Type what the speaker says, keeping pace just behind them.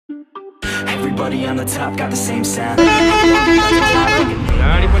Everybody on the top got the same sound.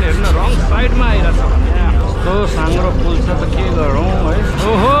 गाडी पनि हेर्नु रङ साइडमा आइरहेछ कस्तो साङ्ग्रो पुल छ त के गरौँ है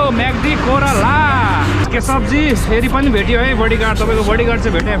ओहो म्याग्दी कोराला के सब्जी फेरि पनि भेट्यो है बडीगार्ड तपाईँको बडीगार्ड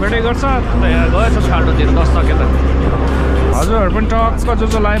चाहिँ भेटै गर्छ गएछ छाल्टोतिर 10 सके त हजुरहरू पनि टक्क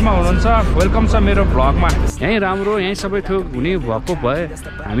जो लाइभमा हुनुहुन्छ वेलकम छ मेरो भ्लगमा यहीँ राम्रो यहीँ सबै थोक हुने भएको भए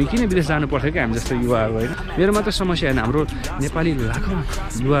हामी किन विदेश जानु पर्थ्यो कि हामी जस्तो युवाहरू होइन मेरो मात्र समस्या होइन हाम्रो नेपाली लाखौँ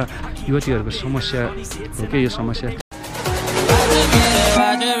युवतीहरूको समस्या हो कि यो समस्या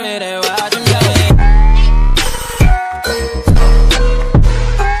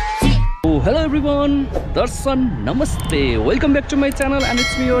Hello everyone, Darshan, Namaste. Welcome back to my channel and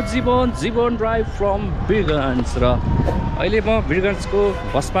it's me your Jeevan Rai from Birgunj. र अहिले म बिरगन्जको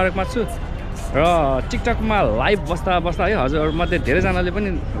बस पार्कमा छु र टिकटकमा लाइभ बस्दा है हजुरहरूमध्ये धेरैजनाले पनि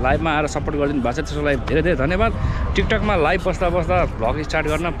लाइभमा आएर सपोर्ट गरिदिनु भएको छ त्यसको लागि धेरै धन्यवाद टिकटकमा लाइभ बस्दा भ्लग स्टार्ट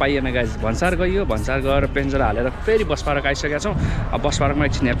गर्न पाइएन गाइज भन्सार गइयो भन्सार गएर पेसेन्जर हालेर फेरि बस पार्क आइसकेका छौँ अब बस पार्कमा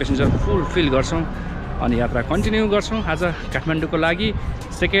एकछिन यहाँ पेसेन्जर फुल फिल गर्छौँ अनि यात्रा कन्टिन्यू गर्छौँ आज काठमाडौँको लागि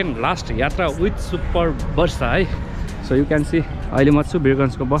सेकेन्ड लास्ट यात्रा विथ सुपर बस है सो यु क्यान सी अहिले म छु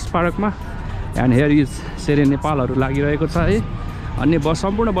बिरगन्जको बस पार्कमा एन्ड हेयर इज सेरे नेपालहरू लागिरहेको छ है अन्य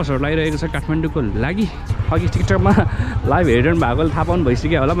सम्पूर्ण बसहरू लागिरहेको छ काठमाडौँको लागि अघि टिकटकमा लाइभ हेरिरहनु भएकोले थाहा पाउनु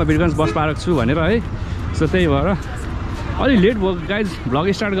भइसक्यो होला म बिरगन्ज बस पार्क छु भनेर है सो त्यही भएर अलि लेट भयो गाइज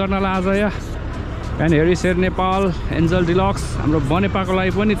भ्लग स्टार्ट गर्नलाई आज यहाँ एन्ड हेयर इज सेरे नेपाल एन्जल डिलक्स हाम्रो बनेपाको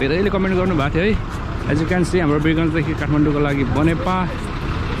लागि पनि धेरैले कमेन्ट गर्नुभएको थियो है एज यु क्यान सी हाम्रो बिरगन्जदेखि काठमाडौँको लागि Banepa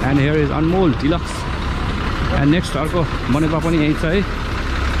and here is Anmol deluxe and next अर्को बनेपा पनि यहीँ छ है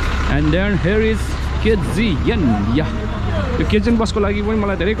एन्ड देन हेयर इज केजिएन या यो केजिएन बसको लागि पनि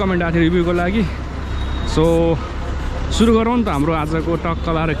मलाई धेरै कमेन्ट आएको थियो रिभ्यूको लागि सो सुरु गरौँ नि त हाम्रो आजको टक्क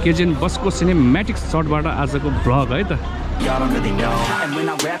लाएर केजिएन बसको सिनेम्याटिक सर्टबाट आजको भ्लग है त Y'all don't really know. And when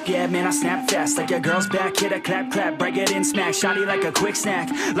I rap, yeah, man, I snap fast. Like your girl's back, hit a clap, break it in, smack. Shawty like a quick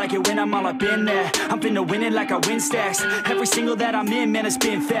snack. Like it when I'm all up in there. I'm finna win it like I win stacks. Every single that I'm in, man, it's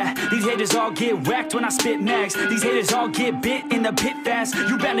been fat. These haters all get whacked when I spit max. These haters all get bit in the pit fast.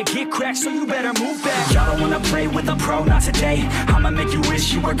 You better get cracked, so you better move back. Y'all don't wanna play with a pro, not today. I'ma make you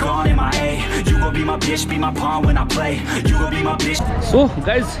wish you were gone in my A. You gon' be my bitch, be my pawn when I play. You gon' be my bitch. So,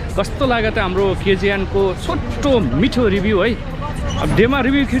 guys, कस्तो लाग्यो त हाम्रो KGN को छोटो मिठो review है अब डेमा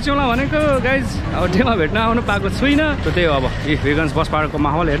रिभ्यू खिचौँला भनेको गाइज अब डेमा भेट्न आउनु पाएको छुइनँ त त्यही हो अब यी बिरगन्ज बस पार्कको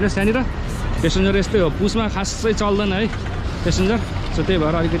माहौल हेर्नुहोस् त्यहाँनिर पेसेन्जर यस्तै हो पुसमा खासै चल्दैन है पेसेन्जर सो त्यही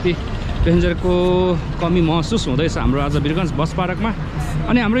भएर अलिकति पेसेन्जरको कमी महसुस हुँदैछ हाम्रो आज बिरगन्ज बस पार्कमा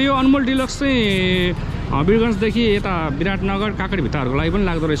अनि हाम्रो यो अनमोल डिलक्स चाहिँ बिरगन्जदेखि यता विराटनगर काँक्रेभित्ताहरूको लागि पनि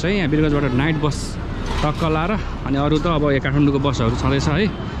लाग्दो रहेछ है यहाँ बिरगन्जबाट नाइट बस टक्क लाएर अनि अरू त अब यहाँ काठमाडौँको बसहरू छँदैछ है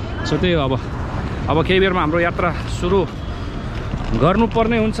सो त्यही हो अब केही बेरमा हाम्रो यात्रा सुरु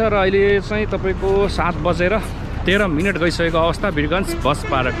गर्नुपर्ने हुन्छ र अहिले चाहिँ तपाईँको 7:13 गइसकेको अवस्था बिरगन्ज बस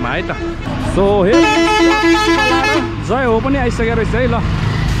पार्कमा है त सो हे जय हो पनि आइसकेको रहेछ है ल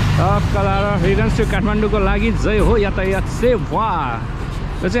टक्क लाएर बिरगन्ज टु काठमाडौँको लागि जय हो यातायात सेवा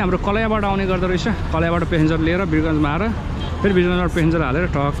यो चाहिँ हाम्रो कलैयाबाट आउने गर्दो रहेछ कलैयाबाट पेसेन्जर लिएर बिरगन्जमा आएर फेरि बिरगन्जबाट पेसेन्जर हालेर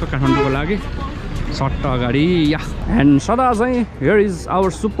टक्क काठमाडौँको लागि सट्ट अगाडि या एन्ड सदा चाहिँ हियर इज आवर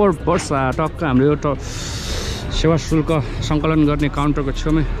सुपर वर्षा टक्क हाम्रो यो सेवा शुल्क सङ्कलन गर्ने काउन्टरको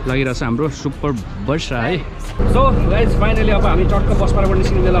छेउमै लागिरहेछ हाम्रो सुपर वर्षा है सो गाइज फाइनली अब हामी टक्क बस पार्कबाट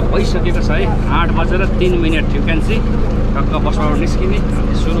निस्किने बेला भइसकेको छ है 8:03 यु क्यान सी टक्क बस पार्कबाट निस्किने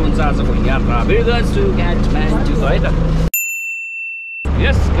सुरु हुन्छ आजको यात्रा बिरगन्ज टु काठमाडौँ है त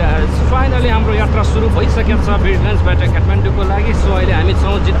यस गाइज फाइनली हाम्रो यात्रा सुरु भइसकेको छ बिरगन्जबाट काठमाडौँको लागि सो अहिले हामी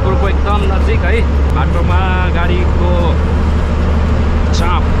छौँ जितपुरको एकदम नजिक है बाटोमा गाडीको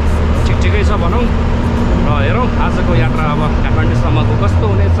चाप ठिकै छ भनौँ र हेरौँ आजको यात्रा अब काठमाडौँसम्मको कस्तो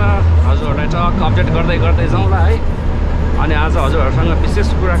हुनेछ हजुरहरूलाई टक्क अपडेट गर्दै जाउँला है अनि आज हजुरहरूसँग विशेष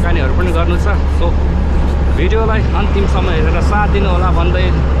कुराकानीहरू पनि गर्नु छ सो भिडियोलाई अन्तिमसम्म हेरेर साथ दिनु होला भन्दै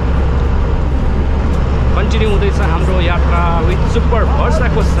कन्टिन्यू हुँदैछ हाम्रो यात्रा विथ सुपर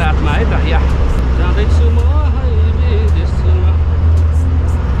वर्षाको साथमा है त यहाँ जाँदैछु म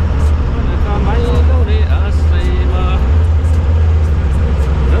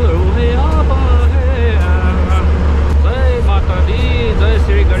जय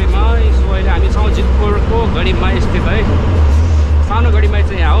श्री गढीमाई सो अहिले हामी छौँ जितपुरको गढीमाई स्थित है सानो गढीमाई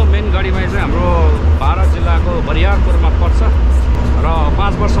चाहिँ यहाँ हो मेन गढीमाई चाहिँ हाम्रो बारा जिल्लाको बरियारपुरमा पर्छ र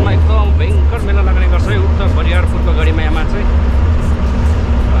 5 वर्षमा एकदम भयङ्कर मेला लाग्ने गर्छ है उक्त बरियारपुरको गढीमाईमा चाहिँ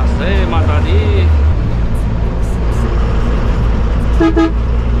जय माता दी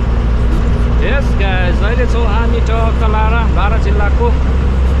यस गाइज अहिले छौँ हामी टक्क लाएर बारा जिल्लाको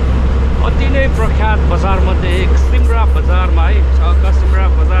अति नै प्रख्यात बजारमध्ये एक सिमरा बजारमा है टक्क सिमरा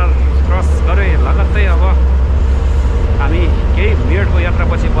बजार क्रस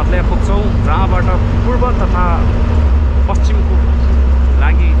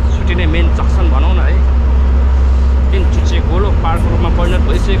परिणत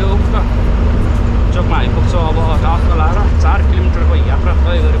भइसकेको उक्त चोकमा आइपुग्छौँ। अब टक्क लाएर 4 किलोमिटरको यात्रा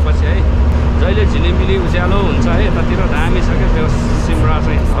तय गरेपछि है जहिले झिलिमिली उज्यालो हुन्छ है यतातिर दामी छ क्या त्यो सिमरा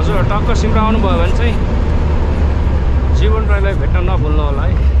चाहिँ। हजुर टक्क सिमरा आउनुभयो भने चाहिँ जीवन राईलाई भेट्न नभुल्नु होला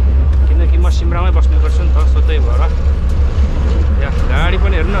है, किनकि म सिमरामै बस्ने गर्छु नि त। सो त्यही भएर यहाँ गाडी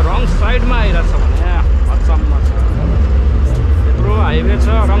पनि हेर्नु न रङ साइडमा आइरहेको छ भने यहाँ अचम्म छ। यत्रो हाइवे छ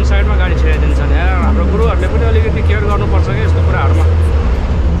रङ साइडमा गाडी छिराइदिन्छ नि यार। हाम्रो गुरुहरूले पनि अलिकति केयर गर्नुपर्छ क्या यस्तो कुराहरूमा।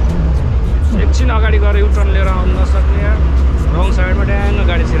 एकछिन अगाडि गएर युटर्न लिएर आउनु नसक्ने यार, रङ साइडमा ड्याङ्ग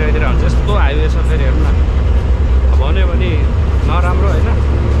गाडी छिराइदिएर हुन्छ। यस्तो हाइवे छ फेरि हेर्नु न, भन्यो भने नराम्रो होइन।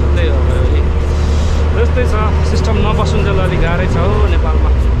 त्यही हो त्यस्तै छ सिस्टम नबसुन्जेल अलिक गाह्रै छ हो नेपालमा।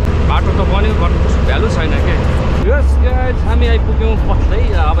 बाटो त बन्यो भ्यालु छैन के। यस गाइज हामी आइपुग्यौँ पत्लै।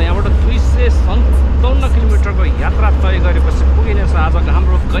 अब यहाँबाट 257 किलोमिटरको यात्रा तय गरेपछि पुगिनेछ आजको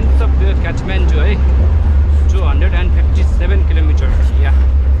हाम्रो गन्तव्य काठमाडौँ है। 257 किलोमिटर या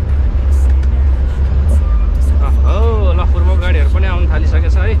हो ल। पूर्व गाडीहरू पनि आउनु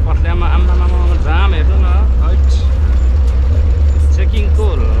थालिसकेछ है पत्ल्यामा। आम्मामा जाम हेर्नु न, चेकिङको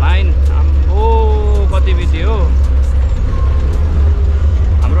लाइन आम्बो गतिविधि हो।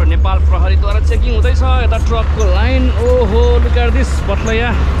 हाम्रो नेपाल प्रहरीद्वारा चेकिङ हुँदैछ यता ट्रकको लाइन। ओहो लुक एट दिस पत्लैया।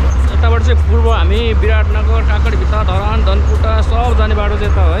 यताबाट चाहिँ पूर्व हामी विराटनगर काकडभित्र धरान धनकुटा सब जाने बाटो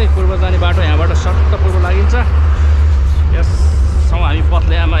चाहिँ यता हो है, पूर्व जाने बाटो। यहाँबाट सट्ट पूर्व लागिन्छ। यससँग हामी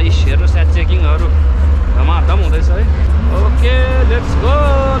पत्लैयामा हेर्नु सायद चेकिङहरू धमाधम हुँदैछ है। Okay let's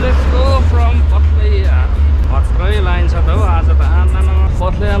go from पत्लैया। भर्खरै लाइन छ त हो आज त। आमा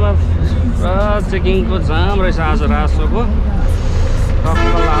पत्लैयामा पुरा चेकिङको जाम रहेछ आज रासोको।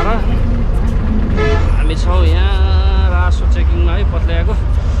 टक्क लाएर हामी छौँ यहाँ रासो चेकिङमा है पत्लैयाको।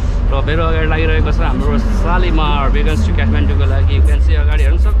 र मेरो अगाडि लागिरहेको छ हाम्रो शालिमार बिर्गन्ज टु काठमाडौँको लागि। यु क्यान सी अगाडि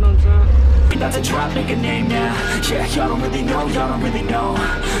हेर्न सक्नुहुन्छ। About to drop, make a name now. Yeah, y'all don't really know, y'all don't really know.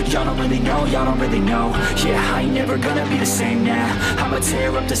 Y'all don't really know, y'all don't really know. Yeah, I ain't never gonna be the same now. I'ma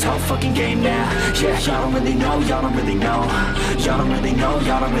tear up this whole fucking game now. Yeah, y'all don't really know, y'all don't really know. Y'all don't really know,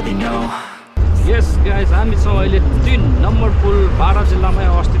 y'all don't really know. Yes guys, हामी छौँ अहिले 3 number पुल 12 जिल्लामै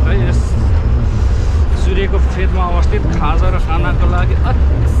अवस्थित है। यस सूर्यको फेदमा अवस्थित खाजा र खानाको लागि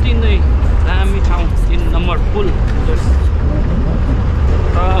अति नै दामी ठाउँ 3 नम्बर पुल।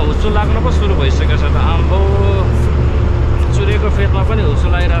 हुचुल लाग्न पो सुरु भइसकेको छ त। आम्बो सूर्यको फेदमा पनि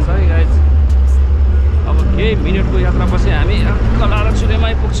हुचुल आइरहेछ है गाइज। अब केही मिनटको यात्रापछि हामी कलार चुरेमा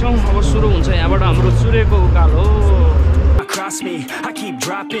आइपुग्छौँ। अब सुरु हुन्छ यहाँबाट हाम्रो चुरेको उकालो। Across me, I keep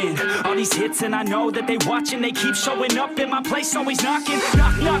dropping all these hits and I know that they watching. They keep showing up in my place, always knocking.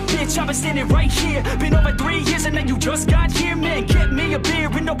 Knock, knock, bitch, I've been standing right here. Been over 3 years and now you just got here. Man, get me a beer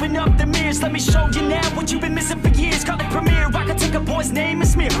and open up the mirrors. Let me show you now what you've been missing for years. Call it premiere, I can take a boy's name and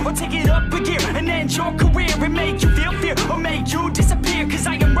smear, or take it up a gear and end your career and make you feel fear, or make you disappear. Cause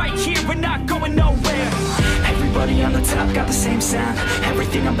I am right here and not going nowhere. Everybody on the top got the same sound.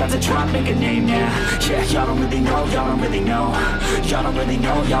 Everything I'm about to drop, make a name now. Yeah, y'all don't really know, y'all don't really know. Y'all don't really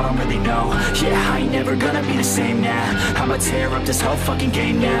know, y'all don't really know. Yeah, I ain't never gonna be the same now. I'ma tear up this whole fucking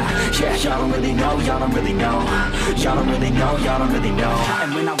game now. Yeah, y'all don't really know, y'all don't really know. Y'all don't really know, y'all don't really know.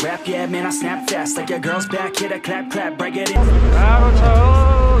 And when I rap, yeah, man, I snap fast. Like your girl's back, hit a clap, clap, break it in. गाह्रो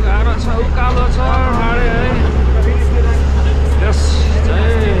छ उकालो छ गाडी है। यस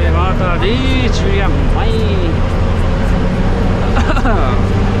जय माता दी चिडिया my.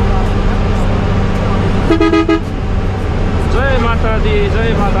 जय माता दी जय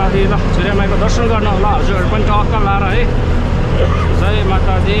माता दी। ल चिडिया माईको दर्शन गर्न होला हजुरहरू पनि टक्क लाएर है। जय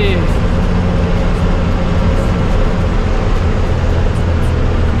माता दी।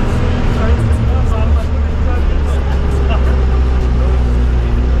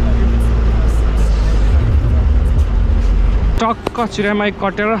 टक्क चिडियामाई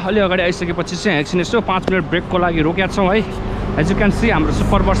कटेर अलि अगाडि आइसकेपछि चाहिँ एकछिन यसो 5 मिनट ब्रेकको लागि रोकेका छौँ है। एज यु क्यान सी हाम्रो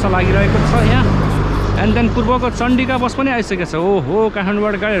सुपर वर्षा लागिरहेको छ यहाँ। एन्ड देन पूर्वको चण्डिका बस पनि आइसकेको छ। ओहो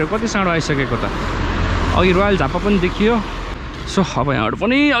काठमाडौँबाट गाडीहरू कति साँडो आइसकेको त। अघि रोयल झापा पनि देखियो। सो अब यहाँबाट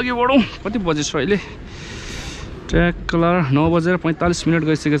पनि अघि बढौँ। कति बजे छ अहिले? ट्र्याक कलर 9:45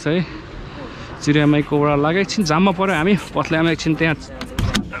 गइसकेको छ है। चिडियामाईको वडा लाग्यो। एकछिन जाममा पऱ्यो हामी पत्लैयामा। एकछिन त्यहाँ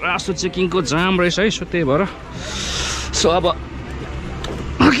रासो चेकिङको जाम रहेछ है। सो त्यही भएर सो अब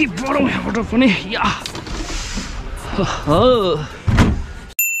अघि बढौँ यहाँबाट पनि। या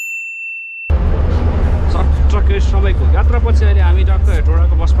सट्टकै सबैको यात्रापछि अहिले हामी टक्क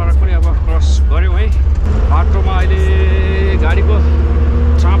हेटौडाको बस पार्क पनि अब क्रस गऱ्यौँ है। बाटोमा अहिले गाडीको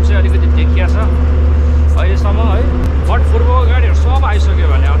चाप चाहिँ अलिकति देखिया छ अहिलेसम्म है। बट पूर्वको गाडीहरू सब आइसक्यो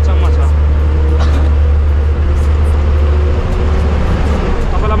भने अचम्म छ।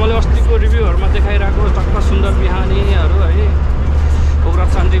 तपाईँलाई मैले अस्तिको रिभ्यूहरूमा देखाइरहेको टक्क सुन्दर बिहानीहरू है।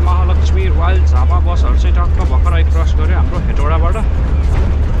 वाइल्ड झापा बसहरू चाहिँ टक्क भर्खरै क्रस गऱ्यो हाम्रो हेटौडाबाट।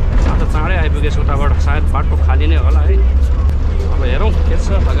 आज चाँडै आइपुगेछ उताबाट, सायद बाटो खाली नै होला है। अब हेरौँ के छ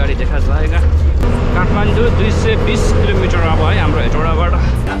अगाडि देखा जाएगा। काठमाडौँ 220 किलोमिटर अब है हाम्रो हेटौडाबाट।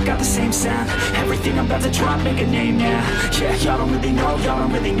 I've got the same sound, everything I'm about to drop, make a name now. Yeah, y'all don't really know, y'all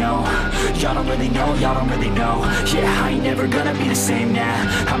don't really know. Y'all don't really know, y'all don't really know. Yeah, I ain't never gonna be the same now.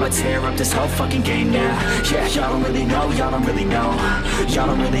 I'ma tear up this whole fucking game now. Yeah, y'all don't really know, y'all don't really know. Y'all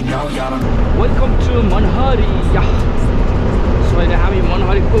don't really know, y'all don't. Welcome to Manhari. So अहिले हामी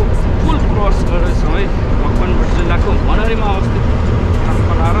मनहरीको पुल cross गर्दैछौँ है। मकवानपुर जिल्लाको मनहरीमा अवस्थित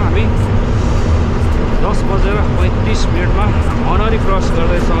टक्कलाएर हामी 10:35 Manahari cross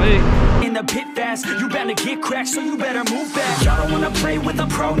गर्दैछौँ है। In the pit fast, you better get cracked, so you better move back. Y'all don't wanna play with a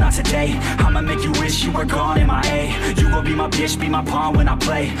pro, not today. I'ma make you wish you were gone MIA. You gon' be my bitch, be my pawn when I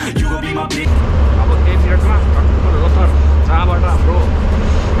play. You gon' be my bitch. अब केही मिनटमा टक्क लोथर जहाँबाट हाम्रो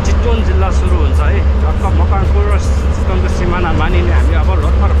चितवन जिल्ला सुरु हुन्छ है। टक्क मकवानपुर र चितवनको सिमाना मानिने हामी अब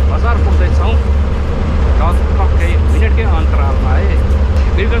लोथर बजार पुग्दैछौँ। टक्क केही मिनटकै अन्तरालमा है।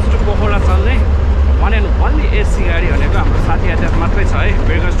 बिरगन्ज टु पोखरा चल्ने one and only AC गाडी भनेको हाम्रो साथीहरु मात्रै छ है।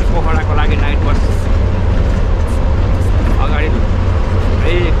 बिरगन्ज टु पोखराको लागि नाइट बस अगाडि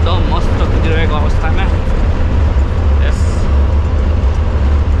एकदम मस्त कुदिरहेको अवस्थामा। यस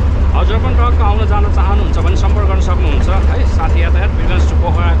अझ पनि टक्क आउन जान चाहनुहुन्छ भने सम्पर्क गर्न सक्नुहुन्छ है। साथी यातायात बिरगन्ज टु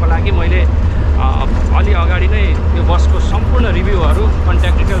पोखराको लागि मैले अलि अगाडि नै यो बसको सम्पूर्ण रिभ्यूहरू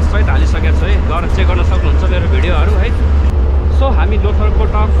कन्ट्याक्ट डिटेल्स सहित हालिसकेको छु है। गएर चेक गर्न सक्नुहुन्छ मेरो भिडियोहरू है। सो हामी लोथरको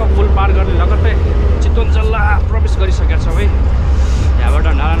टक्क पुल पार गर्ने लगत्तै चितवन जिल्ला प्रवेश गरिसकेका छौँ है। यहाँबाट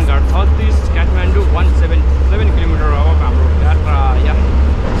नारायणघाट 36, काठमाडौँ 177 किलोमिटर अब हाम्रो यात्रा।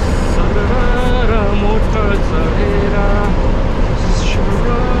 मोटर चढेर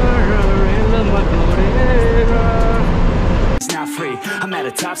It's not free, I'm at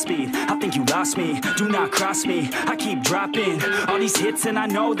a top speed. I think you lost me, do not cross me. I keep dropping all these hits and I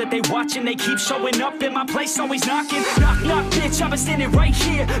know that they watching. They keep showing up in my place, always knocking. Knock, knock, bitch, I've been standing right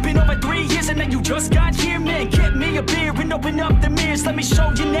here. Been over 3 years and now you just got here. Man, get me a beer and open up the mirrors. Let me show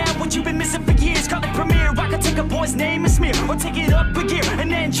you now what you've been missing for years. Call it premiere, I could take a boy's name and smear, or take it up a gear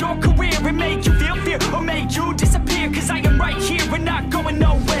and end your career and make you feel fear, or make you disappear. Cause I am right here and not going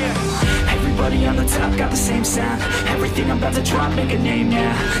nowhere. Everybody on the top got the same sound. Everything I'm about to drop, make a name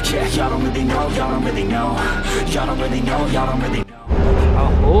now. Yeah, y'all don't really know, y'all don't really know. Y'all don't really know, y'all don't really know.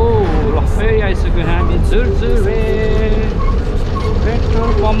 Oh, ल फेरि आइसक्यो हामी जुरजुरे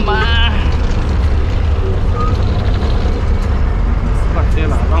petrol पम्पमा।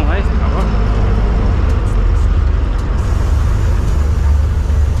 तेल हालौँ है अब।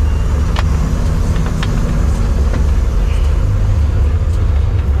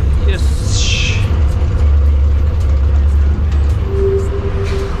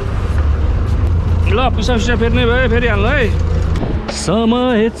 ल पिसा फेर्ने भयो, फेरि हाल्नु है।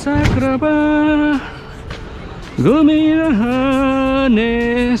 समय चक्रमा घुमिरहने।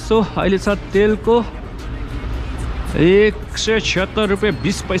 सो अहिले छ तेलको 176 रुपियाँ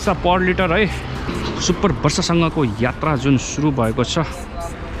 20 पैसा पर लिटर है। सुपर वर्षसँगको यात्रा जुन सुरु भएको छ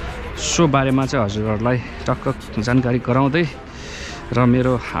सो बारेमा चाहिँ हजुरहरूलाई टक्क जानकारी गराउँदै र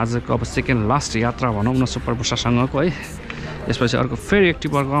मेरो आजको अब सेकेन्ड लास्ट यात्रा भनौँ न सुपर वर्षसँगको है। यसपछि अर्को फेरि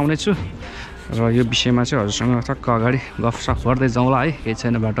एक्टिभ अर्को आउनेछु र यो विषयमा चाहिँ हजुरसँग टक्क अगाडि गफसफ गर्दै जाउँला है। केही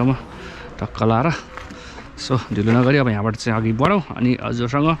छैन बाटोमा टक्क लाएर। सो ढिलो नगरी अब यहाँबाट चाहिँ अघि बढौँ अनि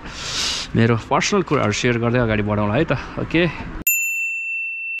हजुरसँग मेरो पर्सनल कुराहरू सेयर गर्दै अगाडि बढाउँला है त। ओके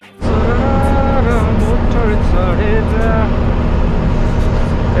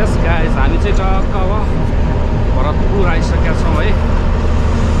यस गाइस हामी चाहिँ टक्क अब भरतपुर आइसकेका छौँ है।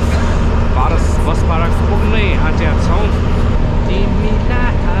 पारस बस पार्क पुग्नै आँटेका छौँ।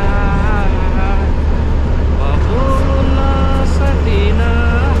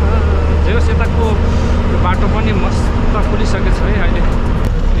 यताको बाटो पनि मस्त खुलिसकेको छ है अहिले।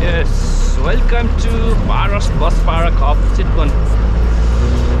 यस welcome to Paras bus park of Chitwan.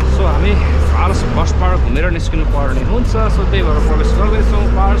 So हामी पारस बस पार्क घुमेर निस्किनु पर्ने हुन्छ। सो त्यही भएर प्रवेश गर्दैछौँ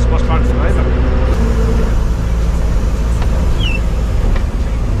पारस बस पार्क है त।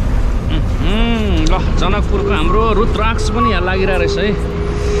 ल जनकपुरको हाम्रो रुद्राक्ष पनि यहाँ लागिरहेको रहेछ है।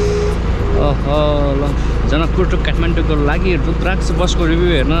 ल जनकपुर टु काठमाडौँको लागि रुद्राक्ष बसको रिभ्यू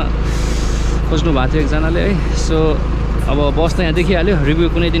हेर्न खोज्नु भएको थियो एकजनाले है। सो अब बस त यहाँ देखिहाल्यो, रिभ्यू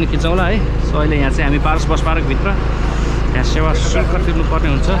कुनै दिन खिचाउँला है। सो अहिले यहाँ चाहिँ हामी पारस बस पार्कभित्र यहाँ सेवा शुल्क तिर्नुपर्ने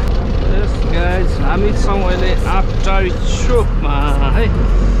हुन्छ। यस गाइस हामी छौँ अहिले आफ्टारी चोकमा है।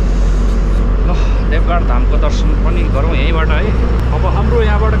 ल देवघाट धामको दर्शन पनि गरौँ यहीँबाट है। अब हाम्रो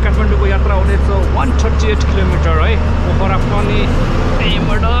यहाँबाट काठमाडौँको यात्रा हुनेछ 138 किलोमिटर है। पोखरा पनि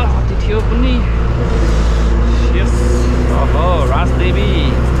यहीँबाट अति थियो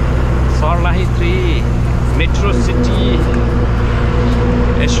मेट्रो सिटी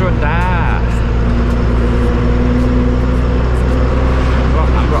यशोदा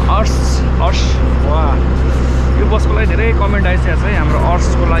हाम्रो अर्स वा यो बसको लागि धेरै कमेन्ट आइसकेको छ है हाम्रो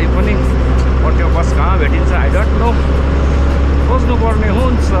अर्सको लागि पनि त्यो बस कहाँ भेटिन्छ आई डोन्ट नो खोज्नुपर्ने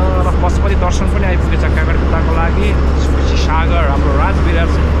हुन्छ र बस पनि दर्शन पनि आइपुगेछ कागडपुताको लागि सागर हाम्रो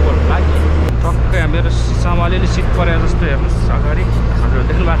राजविराजको लागि टक्कै मेरो सिसामा अलिअलि सिट परे जस्तो हेर्नुहोस् अगाडि हजुर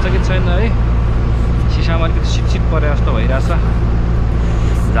देख्नु भएको छ कि छैन है सिसामा अलिकति सिट परे जस्तो भइरहेछ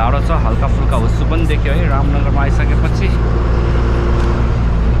जाडो छ हल्का फुल्का हुस्सु पनि देख्यो है रामनगरमा आइसकेपछि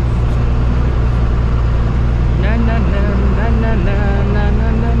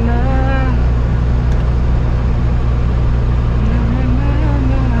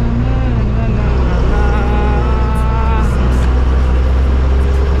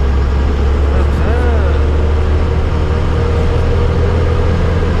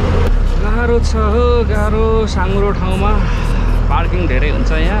गाह्रो साङ्ग्रो ठाउँमा पार्किङ धेरै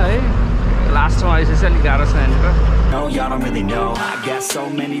हुन्छ यहाँ है लास्टमा आइसकेपछि अलिक गाह्रो छ यहाँनिर No, y'all don't really know. I got so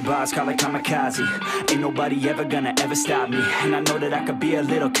many bars, call it kamikaze. Ain't nobody ever gonna ever stop me. And I know that I could be a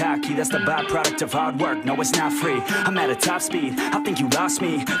little cocky. That's the byproduct of hard work. No, it's not free. I'm at a top speed. I think you lost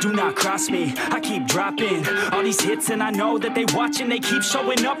me. Do not cross me. I keep dropping all these hits, and I know that they watching. They keep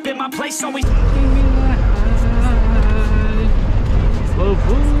showing up in my place, always.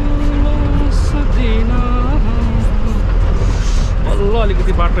 ल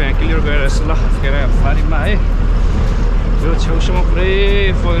अलिकति बाटो यहाँ clear गरेर यसो ल के अरे बारीमा है यो छेउछेउमा पुरै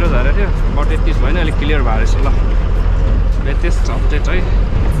पहिरो झरेको थियो बाटो यति भएन अलिक क्लियर भएर यसो ल लेटेस्ट अपडेट है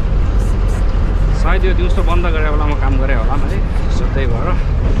सायद यो दिउँसो बन्द गरेको बेलामा काम गरे होला है सो त्यही भएर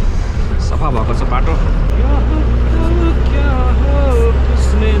सफा भएको छ बाटो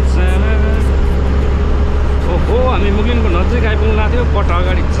ओहो हामी मुगलिनको नजिक आइपुग्नु लाग्थ्यो बट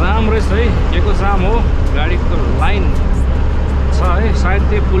अगाडि जाम रहेछ है के को जाम हो गाडीको लाइन छ है सायद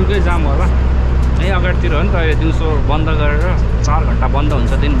त्यही पुलकै जाम होला यहीँ अगाडितिर हो नि त अहिले दिउँसो बन्द गरेर 4 घन्टा बन्द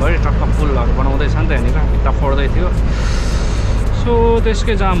हुन्छ दिनभरि टक्क पुलहरू बनाउँदैछ नि त यहाँनिर भित्ता फोड्दै थियो सो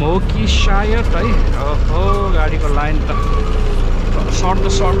त्यसकै जाम हो कि सायद है ओहो गाडीको लाइन त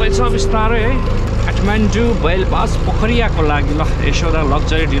सर्दैछ बिस्तारै है काठमाडौँ बैलबास पोखरियाको लागि ल यशोदा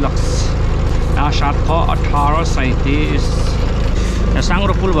लग्जरी डिलक्स 7/18/37 यहाँ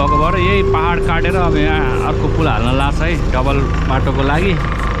साङ्ग्रो पुल भएको भएर यही पहाड काटेर अब यहाँ अर्को पुल हाल्न लाग्छ है डबल बाटोको लागि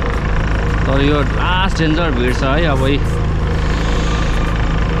तर यो लास्ट डेन्जर भिड छ है अब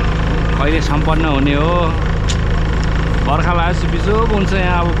कहिले सम्पन्न हुने हो बर्खा लागेपछि बिजोग हुन्छ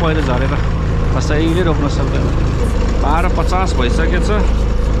यहाँ अब पहिरो झरेर कसैले रोक्न सक्दैन 12:50 भइसकेछ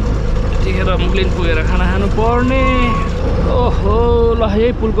यतिखेर मुगलिन पुगेर खाना खानु पर्ने ओहो ल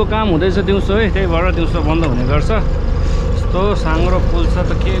यही पुलको काम हुँदैछ दिउँसो है त्यही भएर दिउँसो बन्द हुने गर्छ यस्तो साङ्ग्रो पुल छ त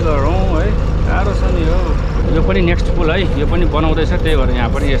के गरौँ है गाह्रो छ नि यो पनि नेक्स्ट पुल है यो पनि बनाउँदैछ त्यही भएर यहाँ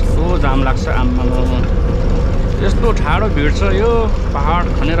पनि यस्तो जाम लाग्छ आम्मा यस्तो ठाडो भिड छ यो पहाड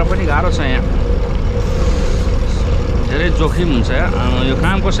खनेर पनि गाह्रो छ यहाँ धेरै जोखिम हुन्छ यो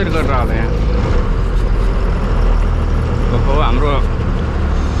काम कसरी गरेर होला यहाँ हाम्रो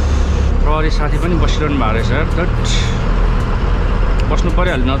प्रहरी साथी पनि बसिरहनु भएको रहेछ बस्नु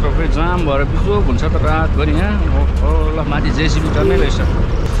परिहाल्यो नत्र फेरि जाम भएर बिजोग हुन्छ त रातभरि यहाँ ल माथि जेसिबी टर्नै रहेछ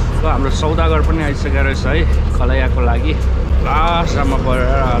ल हाम्रो सौदागर पनि आइसकेको रहेछ है खलैयाको लागि लास्ट जाममा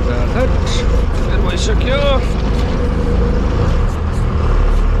परेर आज भइसक्यो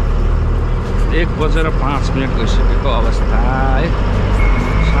 1:05 गइसकेको अवस्था है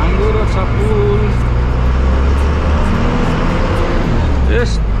साङ्ग्रो छ पुल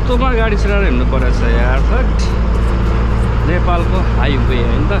यस्तोमा गाडी चलाएर हिँड्नु परेछ यार नेपालको हाइवे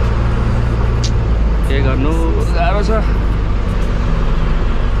होइन त के गर्नु गाह्रो छ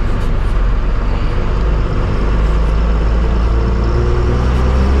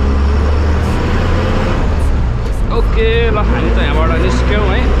ओके ल हामी त यहाँबाट निस्क्यौँ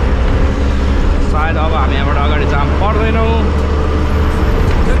है सायद अब हामी यहाँबाट अगाडि जाम पर्दैनौँ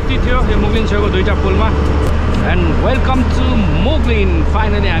त्यति थियो यो मुगलिन छेउको दुईवटा पुलमा and welcome to Mugling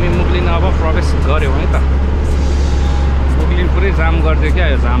finally हामी मुगलिन अब प्रवेश गऱ्यौँ है त मुगलिन पुरै जाम गरिदियो क्या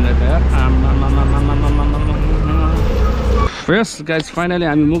यो जामले त यार यस गाइज फाइनली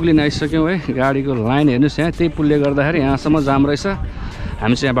हामी मुगलिन आइसक्यौँ है गाडीको लाइन हेर्नुहोस् यहाँ त्यही पुलले गर्दाखेरि यहाँसम्म जाम रहेछ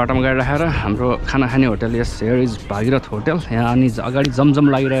हामी चाहिँ यहाँ बाटोमा गाडी राखेर हाम्रो खाना खाने hotel yes here is Bhagirath hotel यहाँ अनि अगाडि जमजम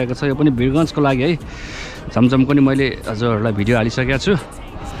लागिरहेको छ यो पनि बिरगन्जको लागि है जमजमको नि मैले हजुरहरूलाई भिडियो हालिसकेको छु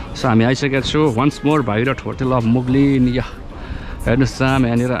सो हामी आइसकेको छु once more Bhagirath hotel of Mugling या हेर्नुहोस् जाम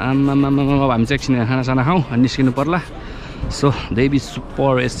यहाँनिर आम्मामा हामी चाहिँ एकछिन खानासाना खाउँ अनि निस्किनु पर्ला सो देवी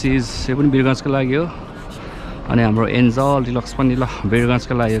सुपर एसिज यो पनि बिरगन्जको लागि हो अनि हाम्रो एन्जल डिलक्स पनि ल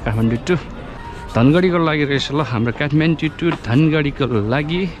बिरगन्जको लागि हो काठमाडौँ टु धनगढीको लागि रहेछ ल हाम्रो काठमाडौँ टु धनगढीको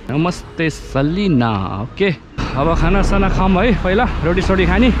लागि नमस्ते सलिना ओके अब खानासाना खाऊँ है पहिला रोटी सोटी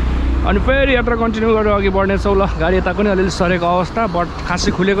खाने अनि फेरि यात्रा कन्टिन्यू गरेर अघि बढ्नेछौँ ल गाडी यता पनि अलिअलि सरेको अवस्था बट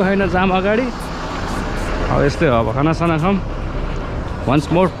खासै खुलेको छैन जाम अगाडि अब यस्तै हो अब खानासाना खाऊँ वन्स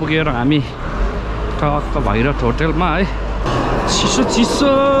मोर पुगेर हामी टक्क भैरथ होटलमा है चिसो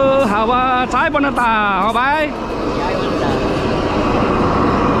चिसो हावा चाय बनाता हो भाइ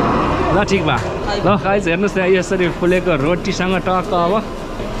ल ठिक बा ल गाइज हेर्नुहोस् न यसरी फुलेको रोटीसँग टक्क अब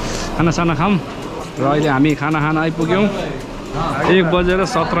खानासाना खाऊँ र अहिले हामी खाना खान आइपुग्यौँ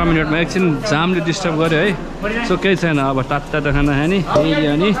 1:17 एकछिन जामले डिस्टर्ब गर्यो है सो केही छैन अब तातो खाना खाने फेरि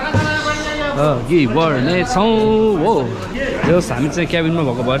अनि अघि बढ्नेछौँ हो जस हामी चाहिँ क्याबिनमा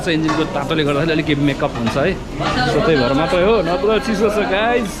भएको भएर चाहिँ इन्जिनको तातोले गर्दाखेरि अलिक मेकअप हुन्छ है सो त्यही भएर मात्रै हो नत्र चिसो छ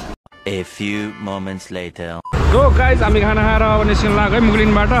guys A few moments later. Go guys हामी खाना खाएर अब निस्किनु लाग्यो है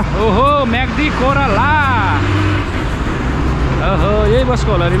मुगलिनबाट ओहो म्याग्दी कोराला ओहो यही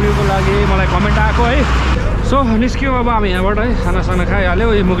बसको होला रिभ्यूको लागि मलाई कमेन्ट आएको है सो निस्क्यौँ अब हामी यहाँबाट है खानासाना खाइहाल्यो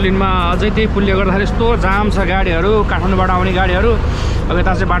यो मुगलिनमा अझै त्यही पुलले गर्दाखेरि यस्तो जाम छ गाडीहरू काठमाडौँबाट आउने गाडीहरू अब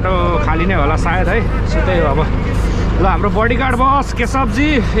यता चाहिँ बाटो खाली नै होला सायद है सो त्यही हो अब ल हाम्रो बडीगार्ड बस केशवजी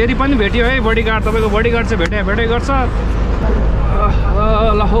फेरि पनि भेट्यो है बडीगार्ड तपाईँको बडीगार्ड चाहिँ भेटै गर्छ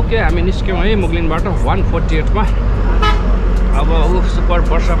ल ओके हामी निस्क्यौँ है मुगलिनबाट 148मा अब ऊ सुपर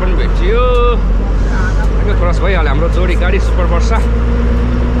वर्षा पनि भेटियो क्रस भइहाल्यो हाम्रो जोडी गाडी super Varsha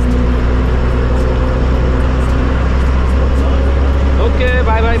okay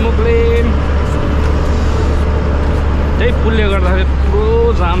by by Mugling त्यही पुलले गर्दाखेरि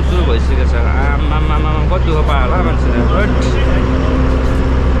पुरो जाम सुरु भइसकेको छ आमामा कति दुःख पायो होला मान्छेले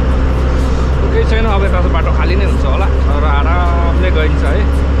केही छैन अब यता बाटो खाली नै हुन्छ होला तर आरामले गइन्छ है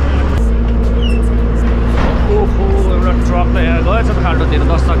ओहो एउटा ट्रक त यहाँ गएछ त खाल्टोतिर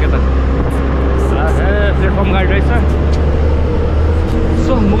 10 सके त प्लेटफर्म गाडी रहेछ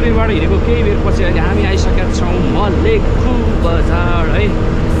सो मुगलिनबाट हिँडेको केही बेरपछि अहिले हामी आइसकेका छौँ मलेखु बजार है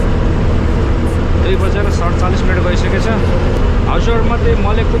 2:47 गइसकेको छ हजुरमध्ये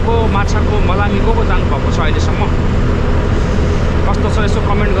मलेखुको माछाको मलामी को जानु भएको छ अहिलेसम्म कस्तो छ यसो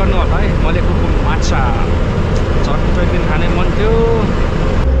कमेन्ट गर्नु होला है मलेखुको माछा चट्टो एकदिन खाने मन थियो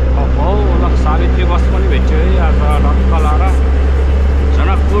हो ल सावित्री बस पनि भेट्यो है आज ढक्क लाएर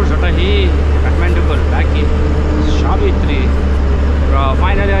जनकपुर झटाही काठमाडौँको लागि सावित्री र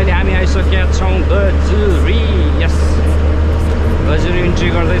फाइनली अहिले हामी आइसकेका छौँ गजुरी यस गजुरी इन्ट्री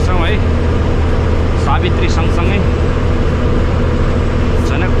गर्दैछौँ है सावित्री सँगसँगै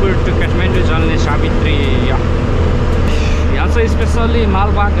जनकपुर टु काठमाडौँ जाने सावित्री यहाँ चाहिँ स्पेसल्ली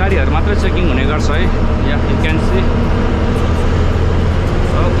मालवाहक गाडीहरू मात्रै चेकिङ हुने गर्छ है या यु क्यान सी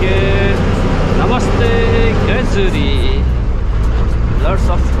ओके नमस्ते गजुरी लर्ड्स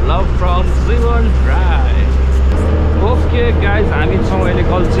अफ लभ फ्रम जीवन राय ओके गाइज हामी छौँ अहिले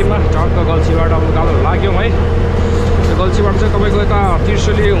गल्छीमा टक्क गल्छीबाट अब उकालो लाग्यौँ है त्यो गल्छीबाट चाहिँ तपाईँको यता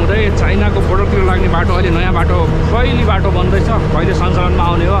त्रिशुली हुँदै चाइनाको बोर्डरतिर लाग्ने बाटो अहिले नयाँ बाटो कहिले बाटो बन्दैछ कहिले सञ्चालनमा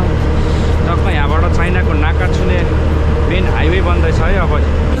आउने हो टक्क यहाँबाट चाइनाको नाका छुने मेन हाइवे बन्दैछ है अब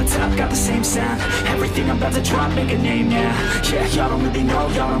Got the same sound. Everything I'm about to drop, make a name now. Yeah, y'all don't really know,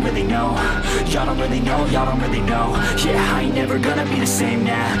 y'all don't really know. Y'all don't really know, y'all don't really know. Yeah, I ain't never gonna be the same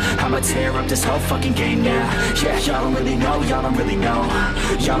now. I'ma tear up this whole fucking game now. Yeah, y'all don't really know, y'all don't really know.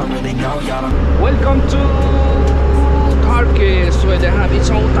 Y'all don't really know, y'all don't. Welcome to Tarke. So अहिले हामी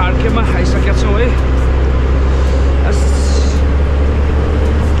छौँ तार्केमा आइसकेका छौँ है यस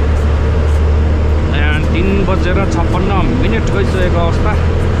 3:56 गइसकेको अवस्था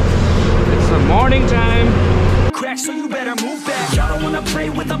It's the morning time. Crack, so you better move back. Y'all don't wanna play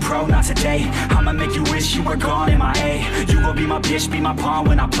with a pro, not today. I'ma make you wish you were gone in my A. You gon' be my bitch, be my pawn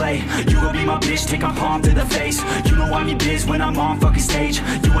when I play. You gon' be my bitch, take my palm to the face. You know I'm your biz when I'm on fucking stage.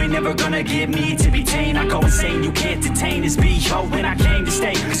 You ain't never gonna get me to be tame. I go insane, you can't detain this B.O. when I came to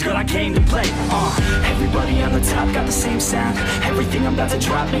stay. Cause girl, I came to play. Everybody on the top got the same sound. Everything I'm about to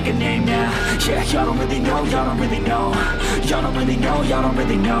drop, make a name now. Yeah, y'all don't really know, y'all don't really know. Y'all don't really know, y'all don't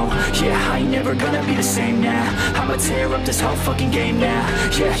really know. Yeah, I ain't never gonna be the same now. I'ma tear up this whole fucking game now.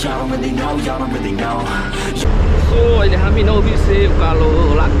 Yeah, y'all don't really know, y'all don't really know. So अहिले हामी 9 बिसे उकालो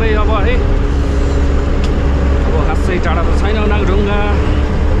लाग्दै अब है अब खासै टाढा त छैन नागढुङ्गा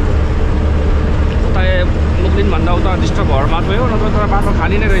उता मुगलिनभन्दा उता डिस्टर्ब भएर मात्रै हो नत्र त बाटो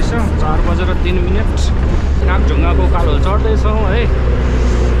खाली नै रहेछ 4:03 नागढुङ्गाको उकालो चढ्दैछौँ है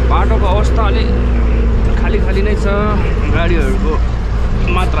बाटोको अवस्था अलि खाली नै छ गाडीहरूको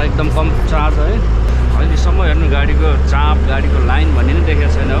मात्रा एकदम कम चार्ज है अहिलेसम्म हेर्नु गाडीको चाप गाडीको लाइन भन्ने नै देखेको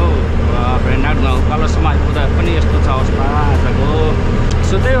छैन हो नागढुङ्गा उकालोसम्म आइपुग्दा पनि यस्तो छ अवस्था आजको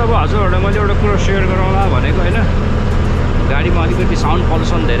सो त्यही अब हजुरहरूलाई मैले एउटा कुरो साउन्ड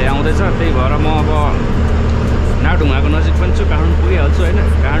पल्युसन धेरै आउँदैछ त्यही भएर म अब नागढुङ्गाको नजिक पनि छु काठमाडौँ पुगिहाल्छु हैन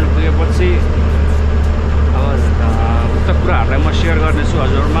काठमाडौँ पुगेपछि अब उक्त कुराहरूलाई म सेयर गर्नेछु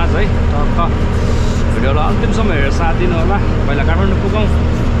हजुरहरुमा है टक्क भिडियोलाई अन्तिमसम्म हेरेर साथ दिनु होला पहिला काठमाडौँ पुगौँ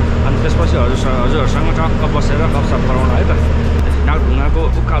अनि त्यसपछि हजुरहरुसँग टक्क बसेर गफसफ गरौँ है त नागढुङ्गाको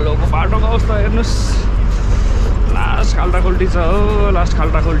उकालोको बाटोको अवस्था हेर्नुस् लास्ट खाल्टाखुल्टी छ हो लास्ट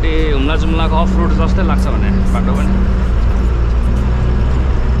खाल्टाखुल्टी हुम्ला जुम्लाको अफ रोड जस्तै लाग्छ भने बाटो पनि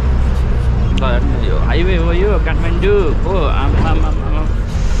यो हाइवे हो यो काठमाडौँको आमा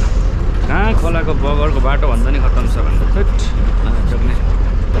कहाँ खोलाको बगरको बाटो भन्दा नि खत्तम छ भन्दा नजग्ने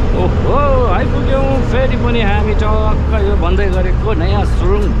ओहो आइपुग्यौँ फेरि पनि हामी टक्क यो भन्दै गरेको नयाँ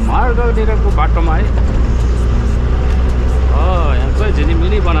सुरुङ मार्गतिरको बाटोमा है यहाँ चाहिँ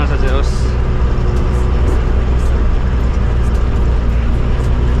झिलिमिली बनाएको छ होस्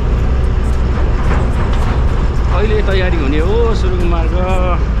अहिले तयारी हुने हो सुरुङ मार्ग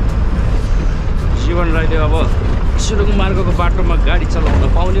जीवन राईले अब सुरुङ मार्गको बाटोमा गाडी चलाउन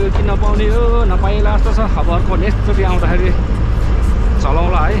पाउने हो कि नपाउने हो नपाइला जस्तो छ अब अर्को नेक्स्टचोटि आउँदाखेरि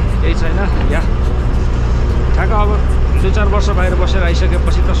चलाउँला है केही छैन या ठ्याक्क अब 2-4 वर्ष बाहिर बसेर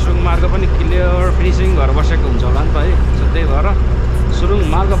आइसकेपछि त सुरुङ मार्ग पनि क्लियर फिनिसिङ भएर बसेको हुन्छ होला नि त है सो त्यही भएर सुरुङ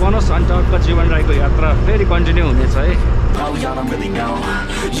मार्ग बनोस् अनि टक्क जीवन राईको यात्रा फेरि कन्टिन्यू हुनेछ है Oh, y'all don't really know,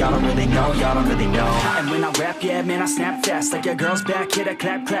 y'all don't really know, y'all don't really know. And when I rap, yeah, man, I snap fast. Like your girl's back, hit a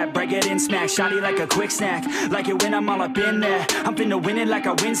clap, clap, break it in, smack. Shotty like a quick snack, like it when I'm all up in there. I'm finna win it like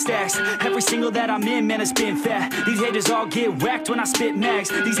I win stacks. Every single that I'm in, man, it's been fat. These haters all get whacked when I spit max.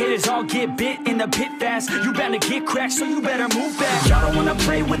 These haters all get bit in the pit fast. You better get cracked, so you better move back. Y'all don't wanna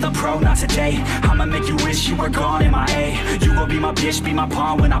play with a pro, not today. I'ma make you wish you were gone in my A. You gon' be my bitch, be my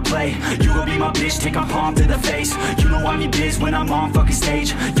pawn when I play. You gon' be my bitch, take my palm to the face. You know I'm your biz when I'm on fucking stage.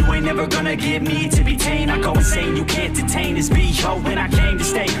 You ain't never gonna get me to be tame. I go insane, you can't detain this B.O. when I came to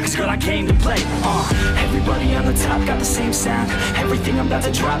stay. Cause girl, I came to play. Everybody on the top got the same sound. Everything I'm about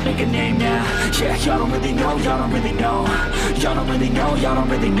to drop, make a name now. Yeah, y'all don't really know, y'all don't really know. Y'all don't really know, y'all don't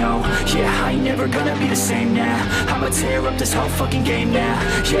really know. Yeah, I ain't never gonna be the same now. I'ma tear up this whole fucking game now.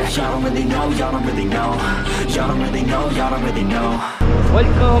 Yeah, y'all don't really know, y'all don't really know. Y'all don't really know, y'all don't really know.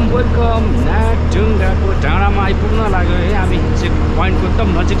 Welcome welcome नागढुङ्गाको डाँडामा आइपुग्न लाग्यो है हामी check पोइन्टको एकदम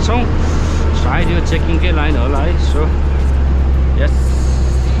नजिक छौँ सायद यो चेकिङकै लाइन होला है सो यस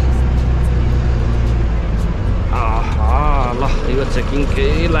ल यो चेकिङकै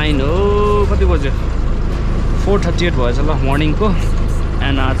लाइन हो कति बज्यो 4:38 भएछ ल मर्निङको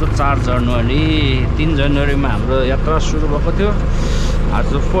एन्ड आज 4 जनवरी 3 जनवरीमा हाम्रो यात्रा सुरु भएको थियो आज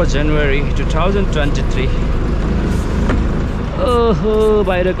 4 जनवरी 2023 ओहो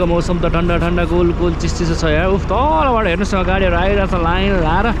बाहिरको मौसम त ठन्डा ठन्डा कुल कुल चिसो छ यार उफ तलबाट हेर्नुहोस् न गाडीहरू आइरहेको छ लाइन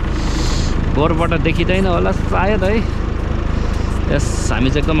लाएर गोरबाट देखिँदैन होला सायद है यस हामी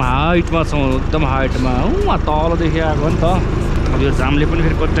चाहिँ एकदम हाइटमा छौँ एकदम हाइटमा उहाँ तलदेखि आएको नि त अब यो जामले पनि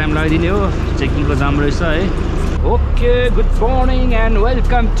फेरि कति टाइम लगाइदिने हो चेकिङको जाम रहेछ है okay good morning and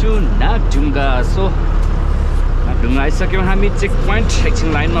welcome to Nagdhunga so Nagdhunga आइसक्यौँ हामी चेक पोइन्ट एकछिन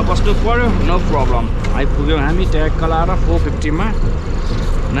लाइनमा बस्नु पर्यो नो प्रब्लम आइपुग्यौँ हामी ट्याग लाएर 450 मा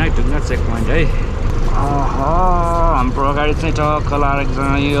नागढुङ्गा चेक पोइन्ट है हाम्रो अगाडि चाहिँ टक्क लाएर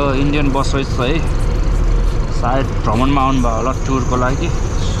एकजना यो इन्डियन बस रहेछ है सायद भ्रमणमा आउनुभयो होला टुरको लागि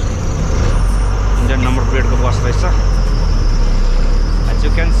इन्डियन नम्बर प्लेटको बस रहेछ एज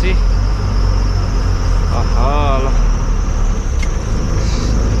यु क्यान सी ल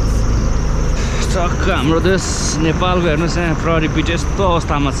टक्क हाम्रो देश नेपालको हेर्नुहोस् यहाँ प्रहरी पिट यस्तो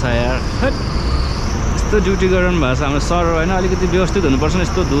अवस्थामा छ यार यस्तो ड्युटी गरिरहनु भएको छ हाम्रो सर होइन अलिकति व्यवस्थित हुनुपर्छ नि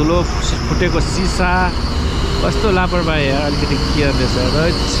यस्तो धुलो फुटेको सिसा कस्तो लापरवाही यार अलिकति केयरलेस र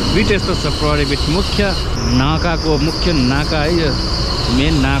बिट यस्तो छ प्रहरी बिट मुख्य नाका है यो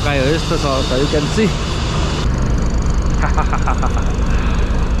मेन नाका हो यस्तो छ अवस्था यु क्यान सी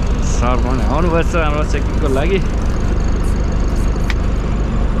सर पनि आउनुपर्छ हाम्रो चेकिङको लागि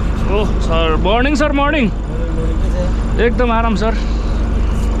oh sir morning sir morning एकदम आराम सर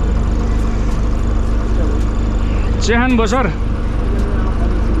चेहान भयो सर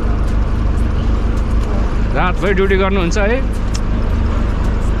रातभरि ड्युटी गर्नुहुन्छ है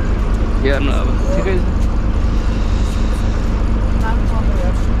हेर्नु अब ठिकै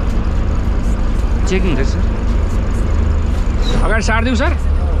चेकिङ रहेछ सर अगाडि सारिदिउँ सर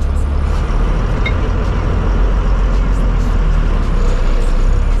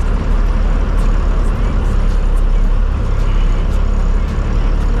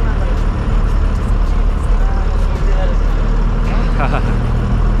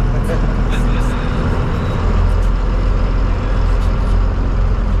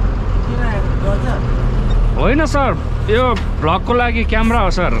होइन सर यो भ्लगको लागि क्यामेरा हो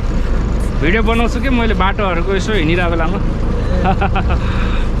सर भिडियो बनाउँछु कि मैले बाटोहरूको यसो हिँडिरहेको बेलामा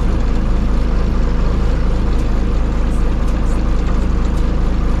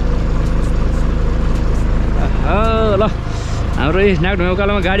ल हाम्रो नागढुङ्गा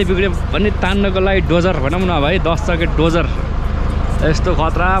उकालोमा गाडी बिग्रियो भने तान्नको लागि डोजर भनौँ न भाइ 10 चक्के डोजर यस्तो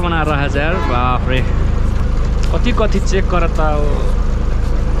खतरा बनाएर राखेको छ यार बाफ्रे कति चेक गर त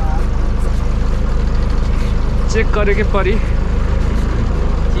चेक करे के परी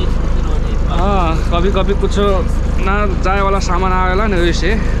कभी कुछ ना जाए वाला सामान आएला नि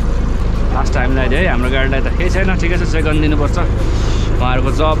उयोसे लास्ट टाइमलाई है हाम्रो गाडीलाई त केही छैन ठिकै छ चेक गर्न दिनुपर्छ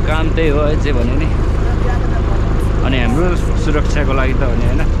उहाँहरूको जब काम त्यही हो है जे भने नि अनि हाम्रो सुरक्षाको लागि त हो नि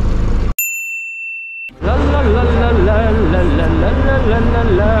हैन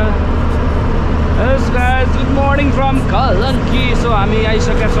Yes guys, good morning from Kalanki. So हामी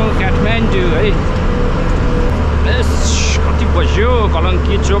आइसकेका छौँ काठमाडौँ है कति बज्यो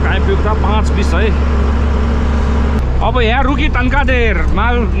कलङ्की चोक आइपुग्दा 5:20 है अब यहाँ रुकी तन्का देर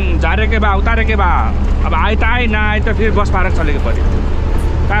माल झारे के बा उतारे के बा अब आए त आए ना आए त फिर बस पार्क चलेको पर्यो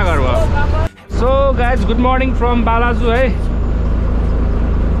कहाँ गर्नु so guys good morning from Balaju है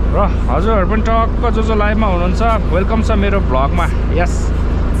र हजुरहरू पनि टक्क जो लाइभमा हुनुहुन्छ वेलकम छ मेरो भ्लगमा यस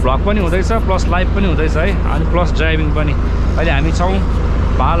भ्लग पनि हुँदैछ प्लस लाइभ पनि हुँदैछ है अनि प्लस ड्राइभिङ पनि अहिले हामी छौँ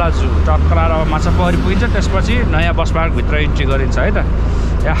बालाजु टक्क लाएर अब माछा पोखरी पुगिन्छ त्यसपछि नयाँ बस पार्कभित्र इन्ट्री गरिन्छ है त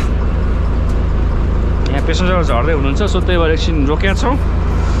यहाँ पेसेन्जर झर्दै हुनुहुन्छ सो त्यही भएर एकछिन रोकेका छौँ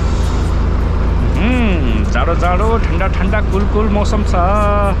जाडो जाडो ठन्डा ठन्डा कुल मौसम छ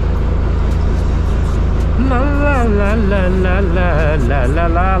ल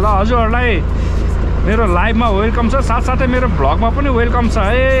हजुरहरूलाई मेरो लाइभमा वेलकम छ साथसाथै मेरो भ्लगमा पनि वेलकम छ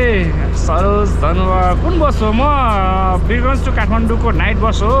है सरोज धन्यवाद कुन बस हो म बिरगन्ज टु काठमाडौँको नाइट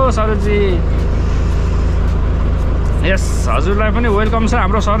बस हो सरोजी यस हजुरलाई पनि वेलकम छ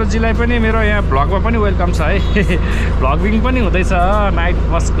हाम्रो सरोजीलाई पनि मेरो यहाँ भ्लगमा पनि वेलकम छ है भ्लगिङ पनि हुँदैछ नाइट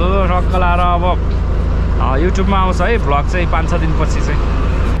बसको टक्क लाएर अब युट्युबमा आउँछ है भ्लग चाहिँ 5-6 दिनपछि चाहिँ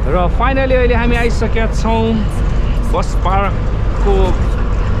र फाइनली अहिले हामी आइसकेका छौँ बस पार्कको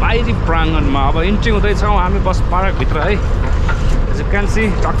बाहिरी प्राङ्गणमा अब इन्ट्री हुँदैछौँ हामी बस पार्कभित्र है एज यु क्यान सी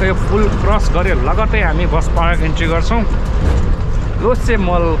टक्क यो पुल क्रस गरे लगतै हामी बस पार्क इन्ट्री गर्छौँ लोसे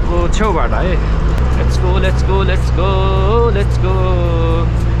मलको छेउबाट है लेट्स गो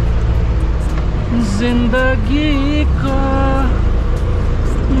जिन्दगीको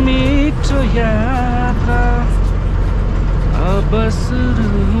मिठो यात्रा अब सुरु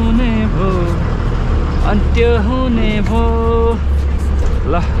हुने भो अन्त्य हुने भो ल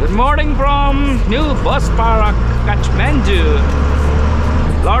good morning from new bus park Kathmandu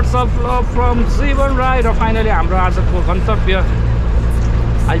लर्ड्स of love from जीवन राई र फाइनली हाम्रो आजको गन्तव्य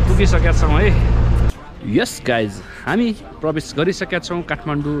आइपुगिसकेका छौँ है यस गाइज हामी प्रवेश गरिसकेका छौँ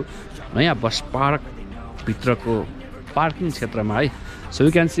काठमाडौँ नयाँ बस पार्कभित्रको पार्किङ क्षेत्रमा है so you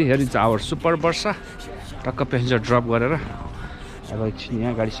can see here is our super वर्षा टक्क पेसेन्जर ड्रप गरेर अब एकछिन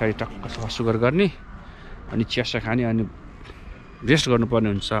यहाँ गाडी साडी टक्क सफासुग्घर गर्ने अनि चियासा खाने अनि रेस्ट गर्नुपर्ने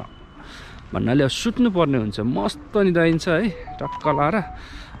हुन्छ भन्नाले अब सुत्नुपर्ने हुन्छ मस्त निदाइन्छ है टक्क लाएर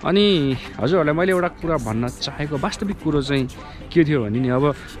अनि हजुरहरूलाई मैले एउटा कुरा भन्न चाहेको वास्तविक कुरो चाहिँ के थियो भने नि अब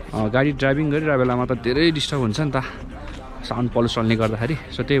गाडी ड्राइभिङ गरिरहेको बेलामा त धेरै डिस्टर्ब हुन्छ नि त साउन्ड पल्युसनले गर्दाखेरि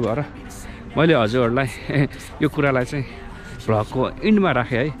सो त्यही भएर मैले हजुरहरूलाई यो कुरालाई चाहिँ भ्लगको इन्डमा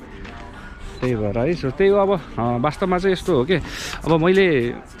राखेँ है त्यही भएर है सो त्यही हो अब वास्तवमा चाहिँ यस्तो हो कि अब मैले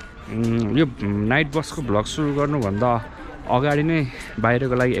यो नाइट बसको भ्लग सुरु गर्नुभन्दा अगाडि नै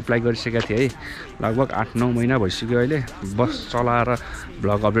बाहिरको लागि एप्लाई गरिसकेको थिएँ है लगभग 8-9 महिना भइसक्यो अहिले बस चलाएर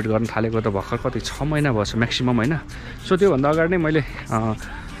भ्लग अपडेट गर्न थालेको त भर्खर कति 6 महिना भएछ म्याक्सिमम होइन सो त्योभन्दा अगाडि नै मैले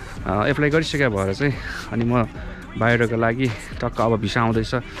एप्लाई गरिसकेको भएर चाहिँ अनि म बाहिरको लागि टक्क अब भिसा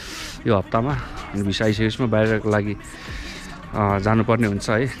आउँदैछ यो हप्तामा अनि भिसा आइसकेपछि म बाहिरको लागि जानुपर्ने हुन्छ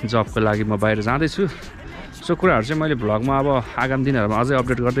है जबको लागि म बाहिर जाँदैछु सो कुराहरू चाहिँ मैले भ्लगमा अब आगामी दिनहरूमा अझै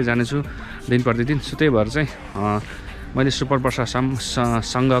अपडेट गर्दै जानेछु दिन प्रतिदिन सो त्यही भएर चाहिँ मैले सुपर वर्षा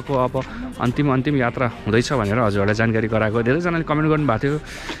सँगको अब अन्तिम यात्रा हुँदैछ भनेर हजुरहरूलाई जानकारी गराएको धेरैजनाले कमेन्ट गर्नुभएको थियो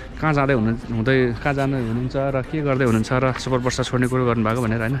कहाँ जाँदै हुनुहुन्छ र के गर्दै हुनुहुन्छ र सुपर वर्षा छोड्ने कुरो गर्नुभएको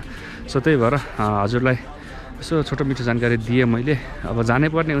भनेर होइन सो त्यही भएर हजुरलाई यसो छोटो मिठो जानकारी दिएँ मैले अब जानै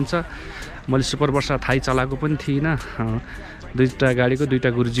पर्ने हुन्छ मैले सुपर वर्षा थाहै चलाएको पनि थिइनँ दुईवटा गाडीको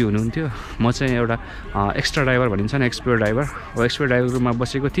दुईवटा गुरुजी हुनुहुन्थ्यो म चाहिँ एउटा एक्स्ट्रा ड्राइभर भनिन्छ नि एक्सपियर ड्राइभर अब एक्सपियर ड्राइभर रुममा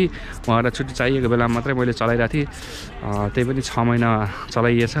बसेको थिएँ उहाँलाई छुट्टी चाहिएको बेलामा मात्रै मैले चलाइरहेको थिएँ त्यही पनि 6 महिना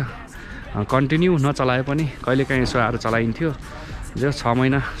चलाइएछ कन्टिन्यू नचलाए पनि कहिलेकाहीँ यसो आएर चलाइन्थ्यो जो 6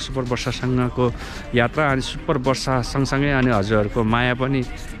 महिना सुपर वर्षासँगको यात्रा अनि सुपर वर्षा सँगसँगै अनि हजुरहरूको माया पनि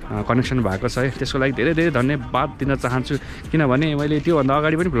कनेक्सन भएको छ है। त्यसको लागि धेरै धेरै धन्यवाद दिन चाहन्छु, किनभने मैले त्योभन्दा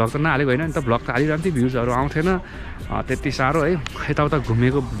अगाडि पनि भ्लग त नहालेको होइन नि त, भ्लग त हालिरहन्थेँ, भ्युजहरू आउँथेन त्यति साह्रो है, यताउता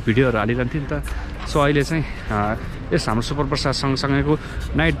घुमेको भिडियोहरू हालिरहन्थेँ नि त। सो अहिले चाहिँ यस हाम्रो सुपर वर्षा सँगसँगैको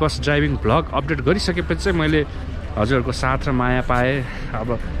नाइट बस ड्राइभिङ भ्लग अपडेट गरिसकेपछि चाहिँ मैले हजुरहरूको साथ र माया पाएँ। अब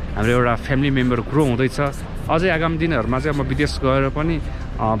हाम्रो एउटा फ्यामिली मेम्बर ग्रो हुँदैछ। अझै आगामी दिनहरूमा चाहिँ म विदेश गएर पनि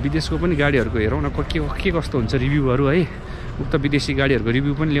विदेशको पनि गाडीहरूको हेरौँ न के कस्तो हुन्छ रिभ्यूहरू है, उक्त विदेशी गाडीहरूको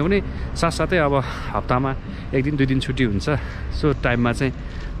रिभ्यू पनि ल्याउने, साथसाथै अब हप्तामा 1 दिन 2 दिन छुट्टी हुन्छ। सो टाइममा चाहिँ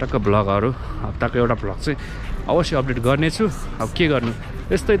टक्क भ्लगहरू हप्ताको एउटा भ्लग चाहिँ अवश्य अपडेट गर्नेछु। अब के गर्नु,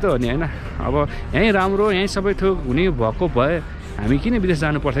 यस्तै त हो नि होइन। अब यहीँ राम्रो यहीँ सबै थोक हुने भएको भए हामी किन विदेश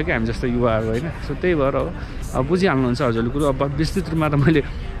जानु पर्थ्यो कि हामी जस्तो युवाहरू होइन। सो त्यही भएर हो, अब बुझिहाल्नुहुन्छ हजुरले कुरो। अब विस्तृत रूपमा त मैले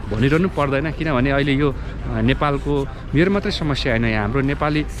भनिरहनु पर्दैन, किनभने अहिले यो नेपालको मेरो मात्रै समस्या होइन, यहाँ हाम्रो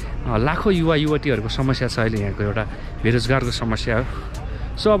नेपाली लाखौँ युवा युवतीहरूको समस्या छ अहिले, यहाँको एउटा बेरोजगारको समस्या हो।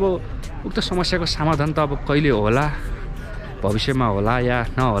 सो अब उक्त समस्याको समाधान त अब कहिले होला, भविष्यमा होला या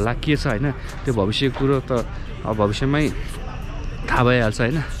नहोला के छ होइन, त्यो भविष्यको कुरो त अब भविष्यमै थाहा भइहाल्छ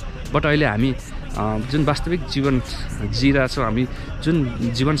होइन। बट अहिले हामी जुन वास्तविक जीवन जिरहेछौँ, हामी जुन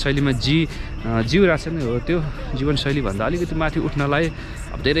जीवनशैलीमा जिउरहेछ नि हो, त्यो जीवनशैलीभन्दा अलिकति माथि उठ्नलाई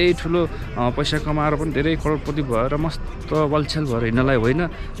अब धेरै ठुलो पैसा कमाएर पनि धेरै करोडपति भएर मस्त बलछेल भएर हिँड्नलाई होइन,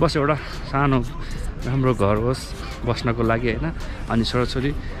 बस एउटा सानो राम्रो घर होस् बस्नको लागि होइन, अनि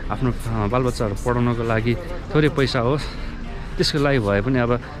छोराछोरी आफ्नो बालबच्चाहरू पढाउनको लागि थोरै पैसा होस्, त्यसको लागि भए पनि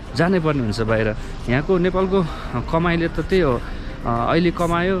अब जानै पर्ने हुन्छ बाहिर। यहाँको नेपालको कमाइले त त्यही हो, अहिले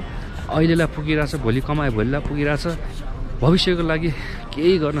कमायो अहिलेलाई पुगिरहेछ, भोलि कमायो भोलिलाई पुगिरहेछ, भविष्यको लागि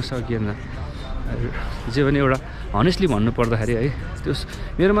केही गर्न सकिएन। जे पनि एउटा हनेस्टली भन्नु पर्दाखेरि है, त्यो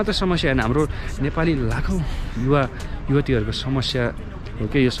मेरो मात्रै समस्या होइन, हाम्रो नेपाली लाखौँ युवा युवतीहरूको समस्या हो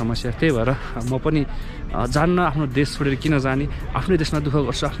कि यो समस्या। त्यही भएर म पनि जान्न, आफ्नो देश छोडेर किन जाने, आफ्नै देशमा दुःख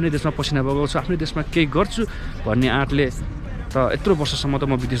गर्छु, आफ्नै देशमा पसिना बगाउँछु, आफ्नै देशमा केही गर्छु भन्ने आँटले त यत्रो वर्षसम्म त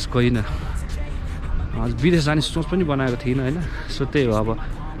म विदेश गइनँ, विदेश जाने सोच पनि बनाएको थिइनँ होइन। सो त्यही हो,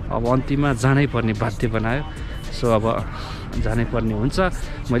 अब अन्तिममा जानै पर्ने बाध्य बनायो। सो अब जानै पर्ने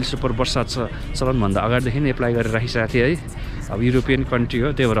हुन्छ। मैले सुपर वर्षा चलनभन्दा अगाडिदेखि नै एप्लाई गरेर राखिसकेको थिएँ है। अब युरोपियन कन्ट्री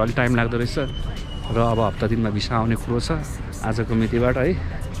हो, त्यही भएर अलिक टाइम लाग्दो रहेछ र अब हप्ता दिनमा भिसा आउने कुरो छ आजको मितिबाट है।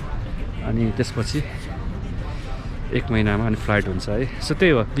 अनि त्यसपछि 1 महिनामा अनि फ्लाइट हुन्छ है। सो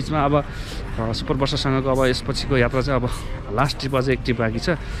त्यही हो, बिचमा अब सुपर वर्षासँगको अब यसपछिको यात्रा चाहिँ अब लास्ट ट्रिप अझै 1 ट्रिप बाँकी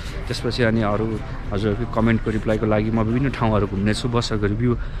छ। त्यसपछि अनि अरू हजुरहरूको कमेन्टको रिप्लाईको लागि म विभिन्न ठाउँहरू घुम्नेछु, बसहरूको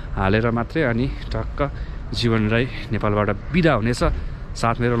रिभ्यू हालेर मात्रै। अनि टक्क जीवन राई नेपालबाट बिदा हुनेछ,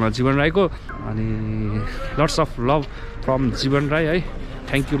 साथ मेरो जीवन राईको। अनि लट्स अफ लभ फ्रम जीवन राई है।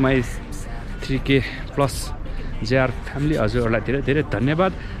 Thank you my 3K+ JR family, हजुरहरूलाई धेरै धेरै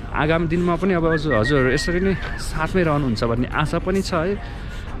धन्यवाद। आगामी दिनमा पनि अब हजुरहरू यसरी नै साथमै रहनुहुन्छ भन्ने आशा पनि छ है।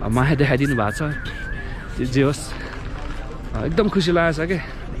 माया देखाइदिनु भएको छ, जे होस् एकदम खुसी लागेको छ क्या।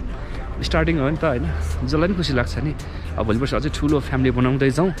 स्टार्टिङ हो नि त होइन, जसलाई पनि खुसी लाग्छ नि। अब भोलि पर्सि अझै ठुलो फ्यामिली बनाउँदै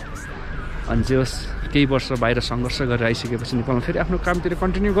जाउँ, अनि जे होस् केही वर्ष बाहिर सङ्घर्ष गरेर आइसकेपछि नेपालमा फेरि आफ्नो कामतिर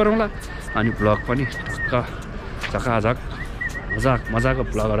कन्टिन्यू गरौँला। अनि भ्लग पनि टक्क झकाझक मजाको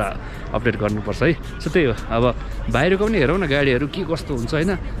भ्लगहरू अपडेट गर्नुपर्छ है। सो त्यही हो, अब बाहिरको पनि हेरौँ न गाडीहरू के कस्तो हुन्छ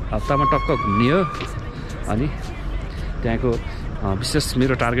होइन, हप्तामा टक्क घुम्ने हो। अनि त्यहाँको विशेष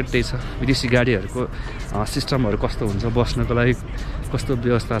मेरो टार्गेट त्यही छ, विदेशी गाडीहरूको सिस्टमहरू कस्तो हुन्छ, बस्नको लागि कस्तो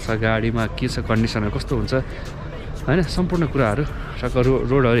व्यवस्था छ, गाडीमा के छ, कन्डिसनहरू कस्तो हुन्छ होइन, सम्पूर्ण कुराहरू टक्क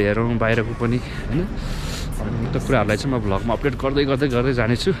रोडहरू हेरौँ बाहिरको पनि होइन। त्यो कुराहरूलाई चाहिँ म भ्लगमा अपडेट गर्दै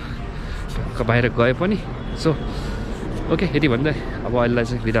जानेछु टक्क बाहिर गए पनि। सो ओके, यति भन्दै अब अहिलेलाई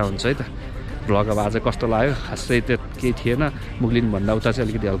चाहिँ बिदा हुन्छ है त। भ्लग अब आज कस्तो लाग्यो, खासै त केही थिएन, मुगलिनभन्दा उता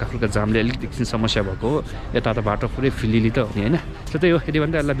चाहिँ अलिकति हल्का फुल्का जामले अलिकति एकछिन समस्या भएको हो, यता त बाटो पुरै फिलिली त हो नि होइन। सो त्यही हो, यति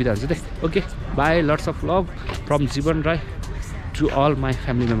भन्दै अहिलेलाई बिदा हुन्छ है। Okay by, lots of love from जीवन Rai to all my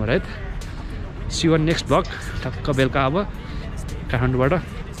family member है। C you on next vlog. टक्क बेलुका अब काठमाडौँबाट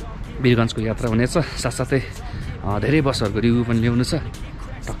बिरगन्जको यात्रा हुनेछ, साथसाथै धेरै बसहरूको रिभ्यू पनि ल्याउनु छ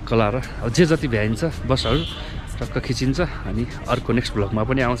टक्क लाएर। अब जे जति भ्याइन्छ बसहरू टक्क खिचिन्छ, अनि अर्को नेक्स्ट भ्लगमा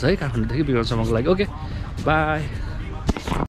पनि आउँछ है काठमाडौँदेखि बिरगन्जसम्मको लागि। Okay by.